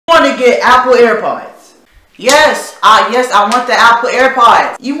get Apple AirPods. Yes, I want the Apple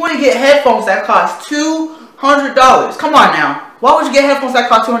AirPods. You want to get headphones that cost $200. Come on now. Why would you get headphones that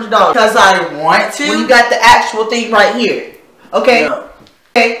cost $200? Because I want to. When you got the actual thing right here. Okay? No.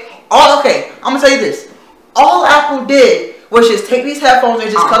 Okay? Okay, I'm going to tell you this. All Apple did was just take these headphones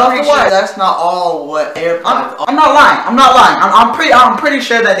and just cut off the wire. That's not all what AirPods are. I'm not lying. I'm pretty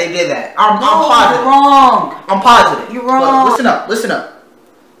sure that they did that. I'm positive. You're wrong. I'm positive. You're wrong. Look,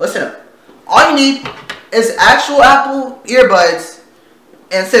 listen up. All you need is actual Apple earbuds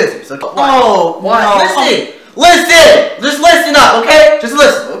and scissors. Okay? Oh, what? No. Listen. Just listen up, okay? Just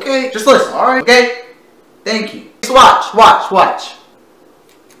listen, okay? Just listen, alright? Okay? Thank you. Just watch.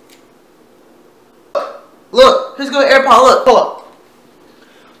 Look, here's a good AirPod. Look, pull up.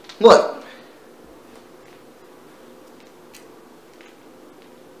 Look.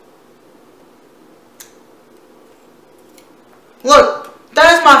 Look,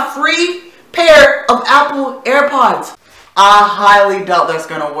 that is my free pair of Apple AirPods. I highly doubt that's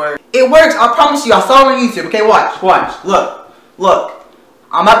gonna work. It works, I promise you. I saw it on YouTube. Okay, watch. Look.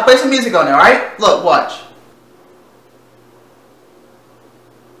 I'm about to play some music on there, alright? Look, watch.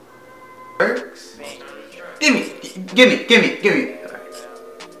 Works. Give me.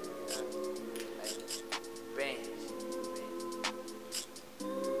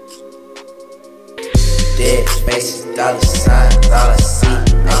 Dead spaces, dollar signs, all I see.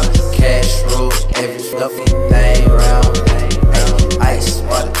 Cash rules, every fluffy thing around.